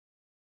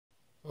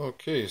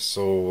Okay,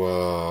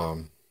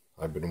 so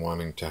I've been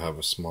wanting to have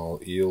a small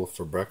eel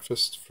for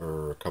breakfast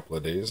for a couple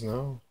of days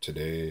now.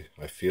 Today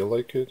I feel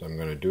like it. I'm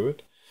gonna do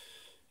it.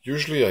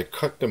 Usually I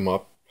cut them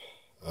up,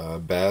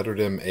 batter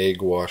them,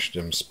 egg wash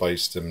them,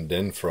 spice them,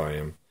 then fry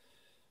them.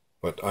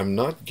 But I'm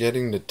not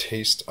getting the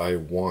taste I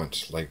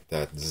want, like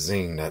that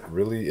zing, that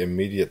really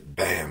immediate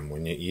bam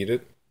when you eat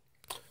it.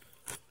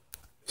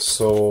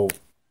 So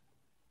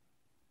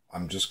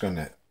I'm just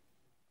gonna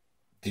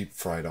deep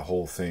fry the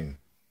whole thing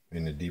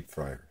in the deep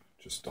fryer.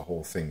 Just the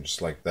whole thing,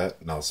 just like that.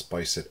 And I'll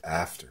spice it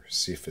after.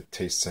 See if it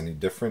tastes any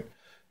different.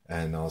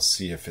 And I'll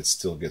see if it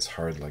still gets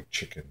hard like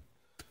chicken.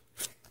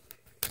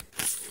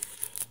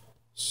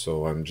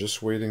 So I'm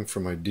just waiting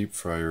for my deep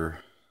fryer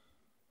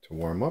to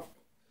warm up.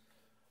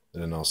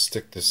 And then I'll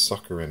stick this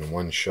sucker in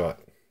one shot.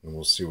 And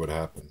we'll see what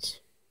happens.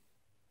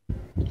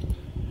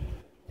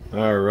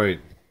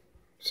 Alright.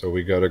 So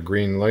we got a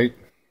green light.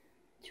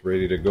 It's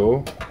ready to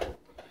go.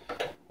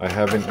 I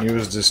haven't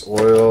used this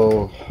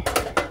oil.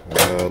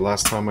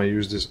 Last time I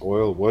used this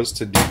oil was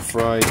to deep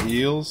fry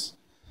eels.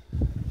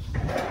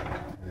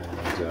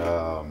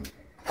 And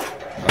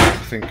I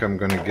think I'm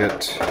going to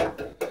get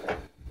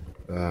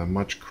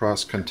much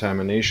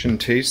cross-contamination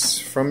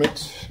taste from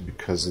it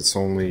because it's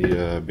only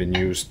been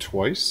used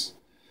twice.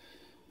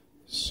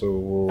 So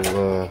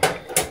we'll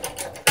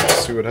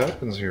see what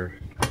happens here.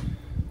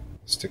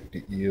 Stick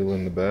the eel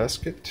in the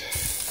basket.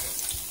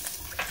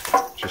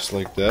 Just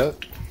like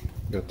that.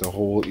 Got the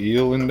whole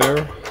eel in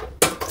there.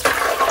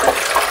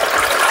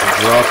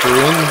 Drop her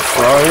in,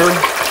 fry her,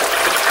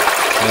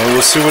 and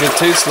we'll see what it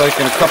tastes like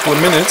in a couple of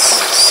minutes.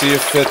 See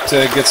if it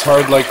gets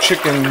hard like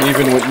chicken,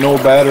 even with no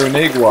batter and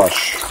egg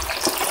wash.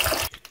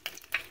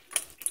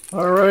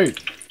 Alright,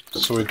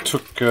 so it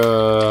took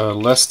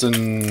less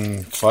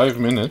than 5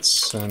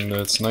 minutes, and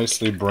it's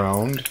nicely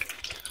browned.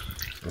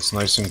 It's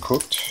nice and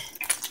cooked.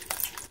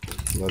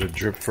 Let it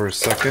drip for a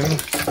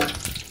second.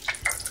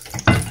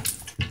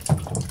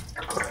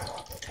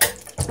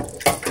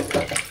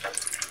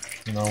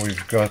 Now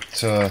we've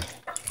got a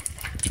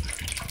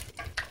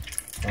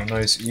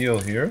nice eel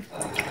here.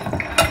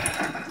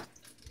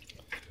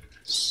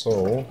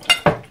 So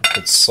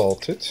let's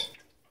salt it.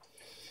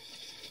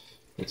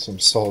 Put some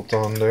salt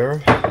on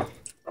there.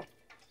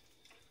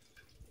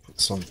 Put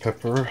some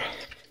pepper.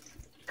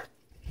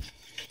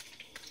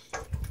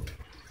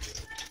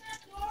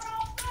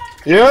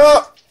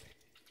 Yeah!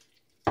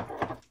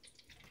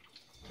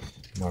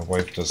 My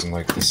wife doesn't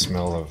like the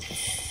smell of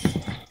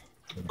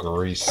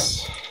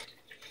grease.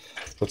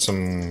 Put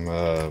some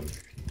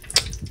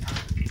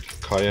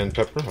cayenne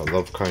pepper. I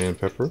love cayenne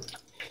pepper.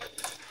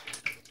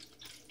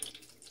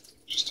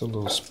 Just a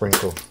little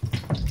sprinkle.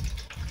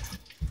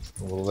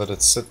 We'll let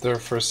it sit there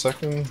for a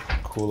second,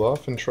 cool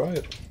off, and try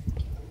it.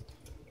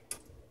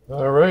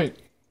 Alright,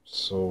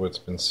 so it's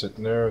been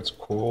sitting there, it's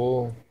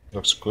cool,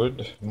 looks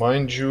good.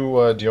 Mind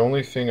you, the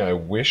only thing I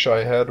wish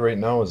I had right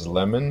now is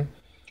lemon,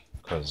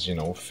 because, you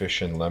know,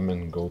 fish and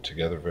lemon go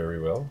together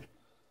very well.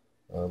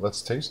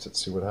 Let's taste it,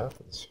 see what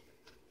happens.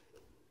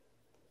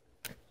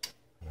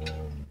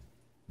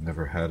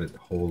 Never had it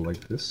whole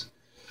like this.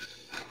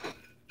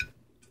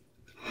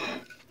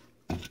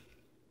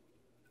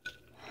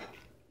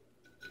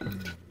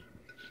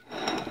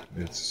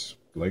 It's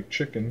like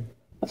chicken.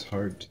 It's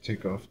hard to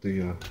take off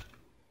the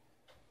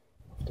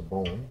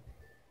bone.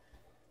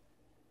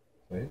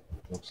 Okay,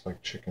 looks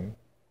like chicken.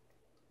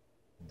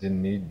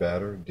 Didn't need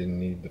batter. Didn't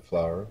need the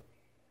flour.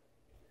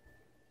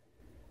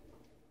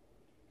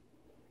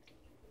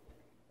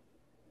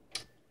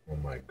 Oh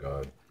my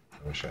God!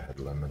 I wish I had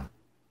lemon.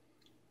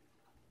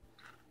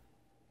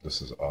 This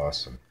is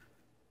awesome.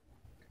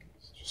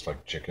 It's just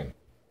like chicken.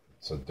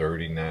 It's a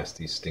dirty,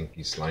 nasty,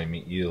 stinky,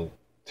 slimy eel.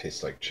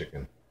 Tastes like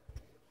chicken.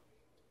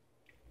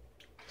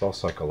 It's all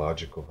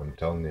psychological, I'm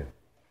telling you.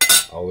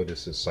 All of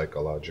this is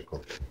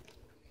psychological.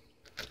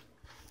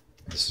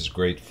 This is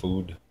great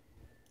food.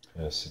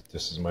 Yes,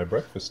 this is my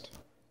breakfast.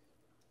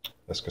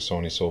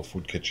 Eskasoni Soul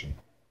Food Kitchen.